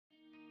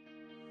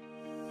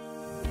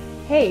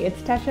Hey,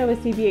 it's Tesha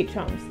with CBH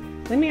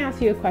Homes. Let me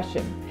ask you a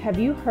question. Have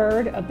you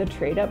heard of the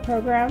Trade Up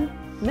program?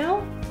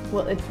 No?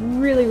 Well, it's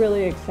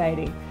really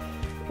exciting.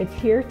 It's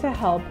here to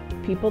help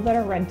people that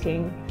are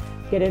renting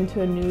get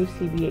into a new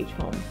CBH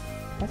home.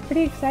 That's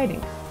pretty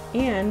exciting.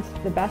 And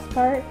the best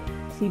part,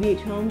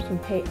 CBH Homes will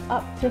pay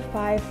up to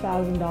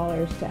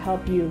 $5,000 to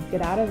help you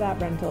get out of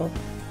that rental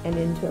and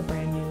into a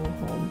brand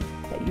new home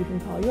that you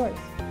can call yours.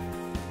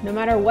 No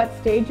matter what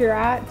stage you're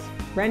at,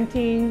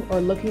 renting or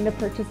looking to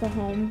purchase a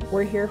home,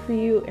 we're here for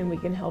you and we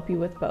can help you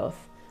with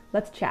both.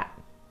 Let's chat.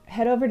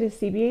 Head over to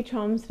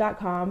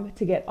cbhhomes.com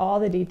to get all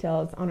the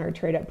details on our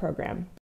Trade Up program.